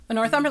A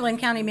Northumberland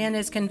County man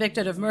is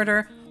convicted of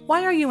murder.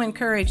 Why are you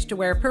encouraged to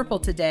wear purple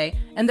today?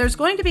 And there's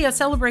going to be a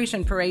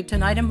celebration parade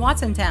tonight in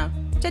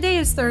Watsontown. Today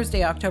is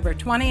Thursday, October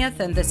 20th,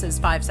 and this is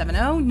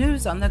 570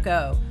 News on the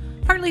Go.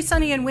 Partly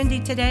sunny and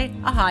windy today,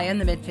 a high in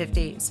the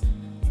mid-50s.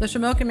 The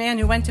Shamokin man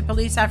who went to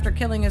police after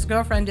killing his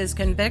girlfriend is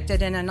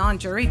convicted in a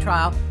non-jury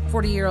trial.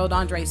 40-year-old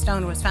Andre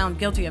Stone was found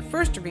guilty of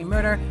first-degree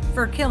murder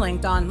for killing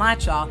Don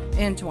Latshaw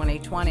in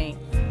 2020.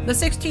 The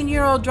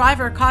 16-year-old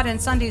driver caught in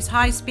Sunday's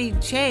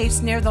high-speed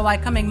chase near the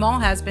Lycoming Mall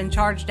has been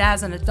charged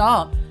as an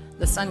adult.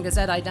 The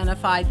Sun-Gazette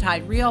identified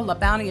Tyrell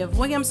LeBounty of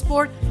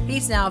Williamsport.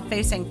 He's now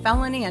facing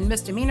felony and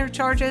misdemeanor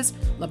charges.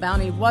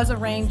 LeBounty was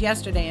arraigned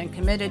yesterday and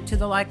committed to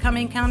the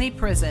Lycoming County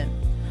Prison.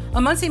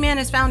 A Muncie man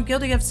is found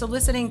guilty of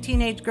soliciting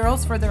teenage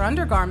girls for their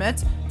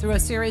undergarments. Through a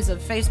series of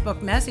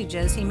Facebook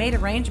messages, he made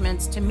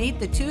arrangements to meet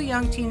the two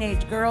young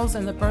teenage girls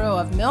in the borough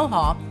of Mill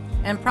Hall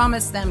and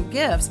promised them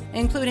gifts,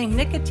 including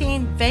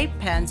nicotine vape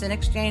pens in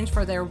exchange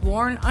for their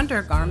worn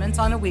undergarments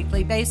on a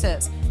weekly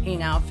basis. He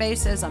now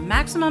faces a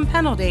maximum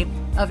penalty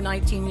of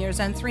 19 years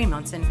and 3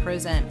 months in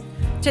prison.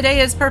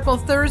 Today is Purple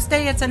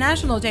Thursday. It's a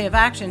national day of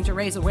action to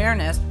raise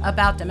awareness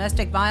about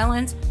domestic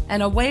violence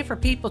and a way for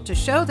people to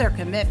show their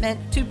commitment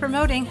to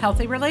promoting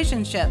healthy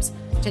relationships.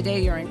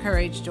 Today you're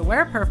encouraged to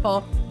wear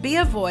purple, be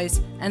a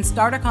voice, and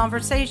start a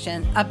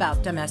conversation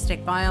about domestic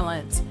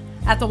violence.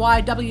 At the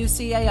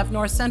YWCA of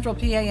North Central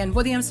PA in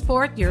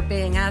Williamsport, you're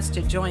being asked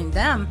to join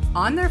them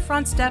on their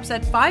front steps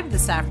at 5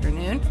 this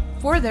afternoon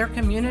for their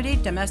community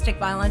domestic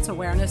violence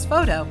awareness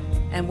photo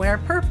and wear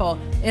purple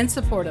in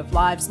support of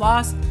lives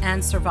lost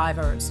and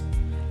survivors.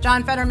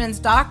 John Fetterman's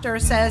doctor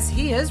says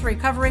he is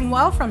recovering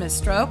well from his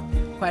stroke.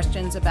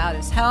 Questions about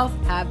his health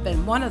have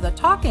been one of the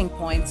talking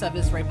points of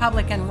his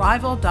Republican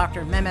rival,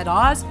 Dr. Mehmet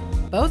Oz.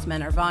 Both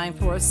men are vying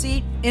for a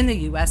seat in the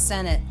U.S.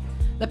 Senate.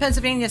 The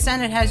Pennsylvania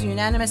Senate has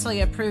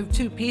unanimously approved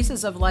two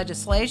pieces of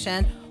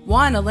legislation.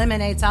 One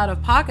eliminates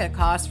out-of-pocket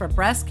costs for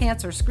breast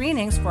cancer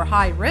screenings for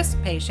high-risk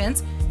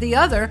patients. The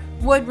other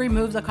would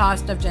remove the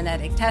cost of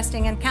genetic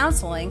testing and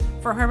counseling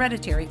for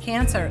hereditary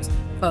cancers.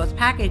 Both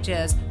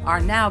packages are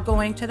now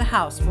going to the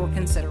House for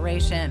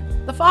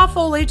consideration. The fall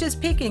foliage is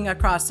peaking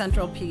across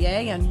central PA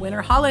and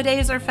winter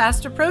holidays are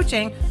fast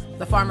approaching.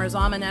 The Farmer's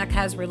Almanac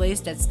has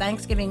released its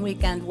Thanksgiving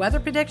weekend weather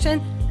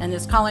prediction and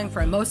is calling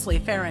for mostly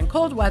fair and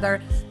cold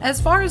weather. As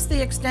far as the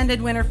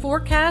extended winter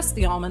forecast,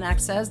 the Almanac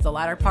says the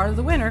latter part of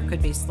the winter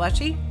could be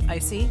slushy,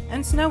 icy,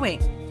 and snowy.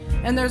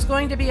 And there's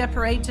going to be a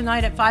parade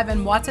tonight at 5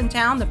 in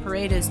Watsontown. The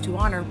parade is to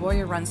honor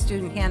Boyer Run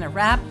student Hannah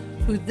Rapp,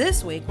 who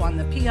this week won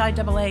the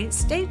PIAA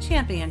State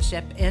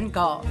Championship in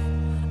golf.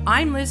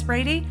 I'm Liz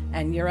Brady,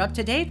 and you're up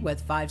to date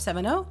with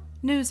 570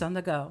 News on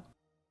the Go.